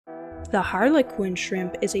The Harlequin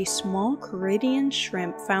shrimp is a small Caridean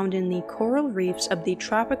shrimp found in the coral reefs of the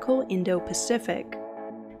tropical Indo-Pacific.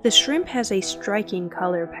 The shrimp has a striking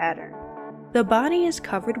color pattern. The body is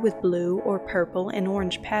covered with blue or purple and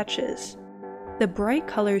orange patches. The bright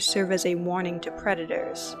colors serve as a warning to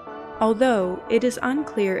predators, although it is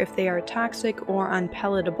unclear if they are toxic or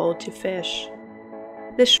unpalatable to fish.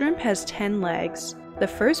 The shrimp has 10 legs. The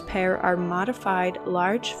first pair are modified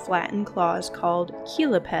large flattened claws called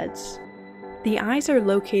chelipeds. The eyes are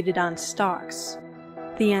located on stalks.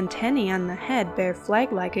 The antennae on the head bear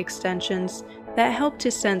flag-like extensions that help to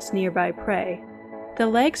sense nearby prey. The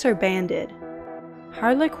legs are banded.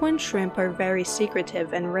 Harlequin shrimp are very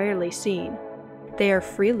secretive and rarely seen. They are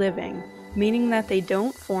free-living, meaning that they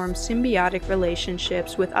don't form symbiotic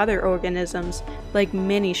relationships with other organisms like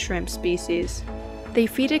many shrimp species. They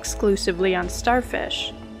feed exclusively on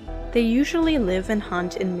starfish. They usually live and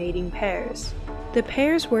hunt in mating pairs. The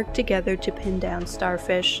pairs work together to pin down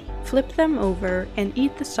starfish, flip them over, and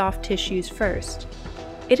eat the soft tissues first.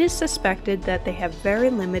 It is suspected that they have very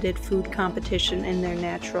limited food competition in their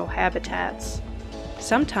natural habitats.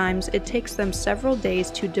 Sometimes it takes them several days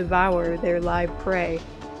to devour their live prey.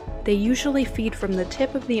 They usually feed from the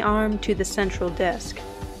tip of the arm to the central disc.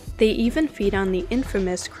 They even feed on the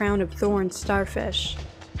infamous crown of thorns starfish.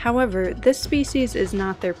 However, this species is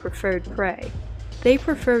not their preferred prey. They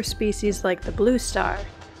prefer species like the blue star.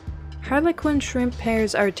 Harlequin shrimp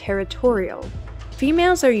pairs are territorial.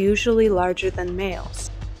 Females are usually larger than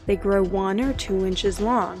males. They grow 1 or 2 inches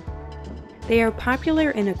long. They are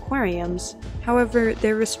popular in aquariums, however,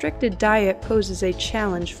 their restricted diet poses a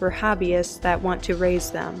challenge for hobbyists that want to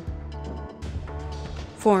raise them.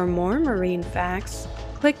 For more marine facts,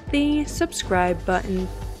 click the subscribe button.